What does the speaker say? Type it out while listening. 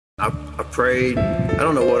I prayed. I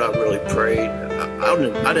don't know what I really prayed. I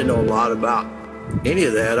didn't know a lot about any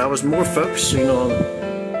of that. I was more focusing on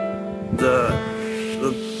the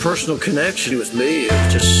personal connection with me. It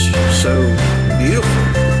was just so beautiful,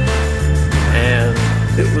 and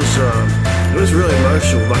it was really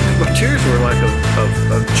emotional. My tears were like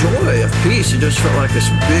of joy, of peace. It just felt like this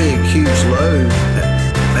big, huge load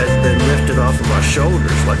had been lifted off of my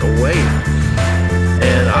shoulders, like a weight.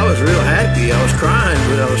 And I was real happy. I was crying,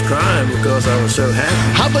 but I was crying because I was so happy.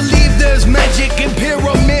 I believe there's magic in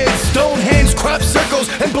pyramids, Stonehenge, crop circles,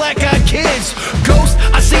 and black-eyed kids. Ghosts,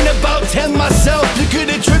 I seen about 10 myself. You could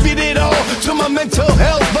attribute it all to my mental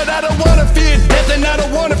health, but I don't wanna fear death and I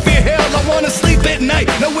don't wanna fear hell. I wanna sleep at night,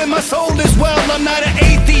 knowing my soul is well. I'm not an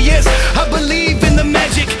atheist. I believe in the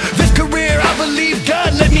magic. This career, I believe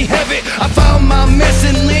God let me have it. I found my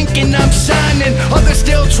missing link and I'm shining. Others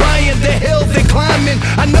still trying the hill they're climbing.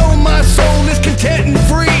 I know my soul is content and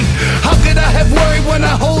free. How could I have worry when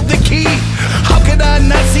I hold the key? How could I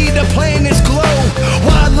not see the planets glow?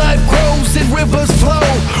 Wildlife grows and rivers flow.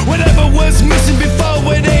 Whatever was missing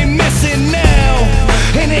before, it ain't missing now.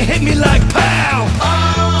 And it hit me like pow.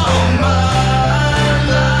 All my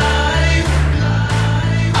life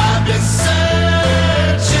I've been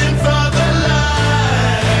searching for the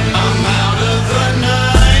light. I'm out of the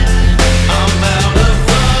night, I'm out of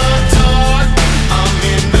the dark, I'm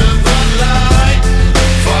into the light.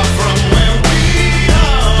 Far from where we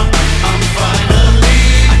are, I'm finally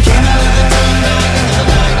out of the dark, into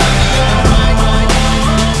the light. I'm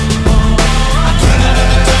out of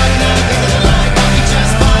the dark, into the light. I'll be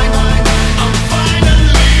just fine. I'm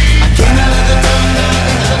finally out of the dark, into the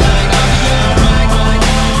light. I'll be alright.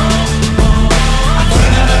 I'm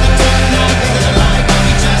out of the dark, into the light. I'll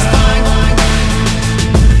be just fine.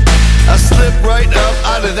 I slipped right up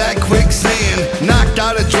out of that quicksand, knocked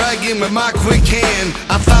out a dragon with my quick hand.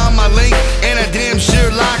 I found my link and I damn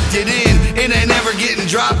sure locked it in. It ain't never getting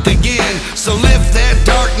dropped again. So lift that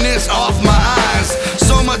darkness off my eyes.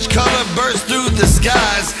 So much color bursts through the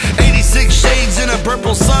skies. 86 shades in a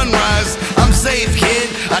purple sunrise. I'm safe, kid,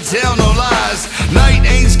 I tell no lies. Night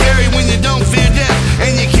ain't scary when you don't fear death,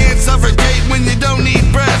 and you can't suffocate when you don't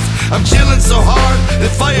need breath. I'm chilling so hard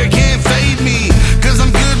that fire can't fade me, 'cause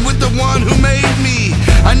I'm good with the one who made me.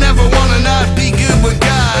 I never wanna not be good with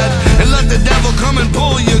God and let the devil come and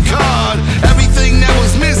pull your card. Everything that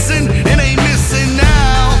was missing, it ain't missing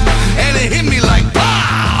now. And it hit me like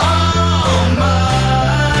pow. All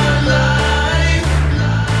my life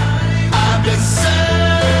I've been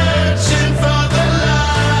searching for the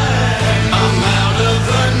light. I'm out of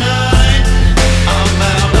the night, I'm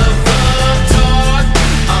out of the dark,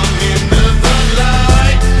 I'm into the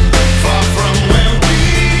light. Far from where we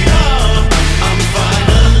are, I'm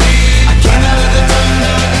finally out of the dark,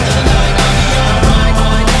 into the light. I'll be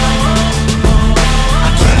alright. I'm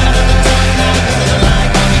out of the dark, into the light.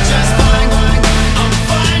 I'll be just fine. I'm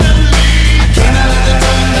finally out of the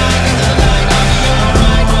dark, into the light. I'll be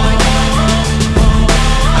alright.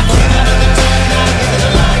 I'm out of the dark, into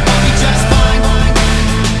the light. I'll be just fine.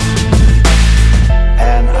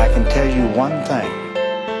 And I can tell you one thing.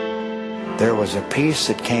 There was a peace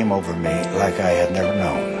that came over me like I had never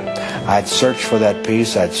known. I'd search for that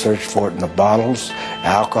peace. I'd search for it in the bottles,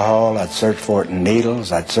 alcohol. I'd search for it in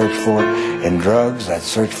needles. I'd search for it in drugs. I'd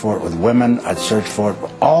search for it with women. I'd search for it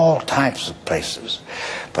all types of places.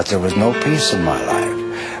 But there was no peace in my life.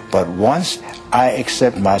 But once I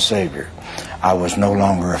accepted my Savior, I was no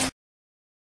longer afraid.